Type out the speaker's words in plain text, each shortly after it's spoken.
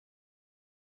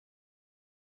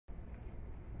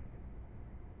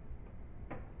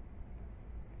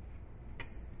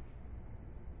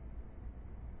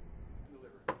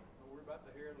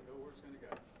here, it'll go where it's going to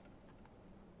go.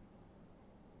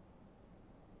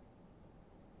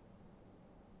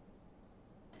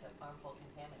 Of harmful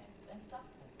contaminants and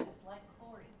substances like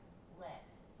chlorine, lead,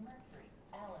 mercury,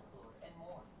 alachlor, and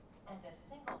more. And a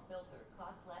single filter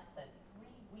costs less than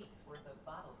 3 weeks worth of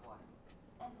bottled water.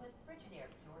 And with Frigidaire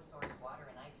Pure Source water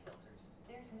and ice filters,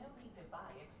 there's no need to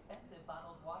buy expensive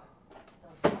bottled water.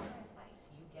 The water and ice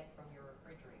you get from your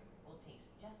refrigerator will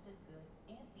taste just as good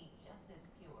and be just as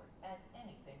pure as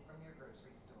anything from your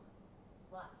grocery store.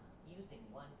 Plus, using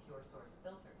one Pure Source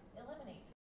filter eliminates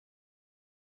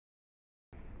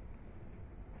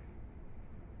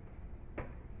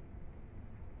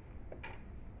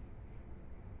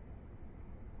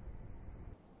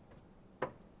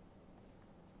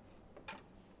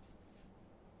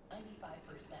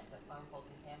of harmful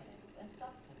contaminants and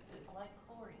substances like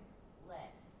chlorine,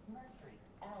 lead, mercury,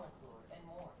 alachlor, and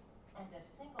more. And a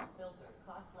single filter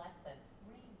costs less than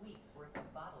 3 weeks worth of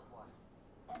bottled water.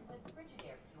 And with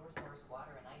Frigidaire Pure Source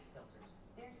water and ice filters,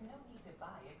 there's no need to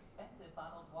buy expensive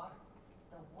bottled water.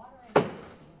 The water and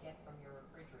ice you get from your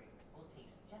refrigerator will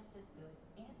taste just as good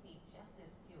and be just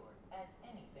as pure as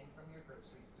anything from your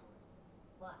grocery store.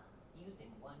 Plus,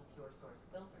 using one Pure Source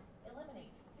filter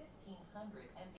eliminates 1,500 empty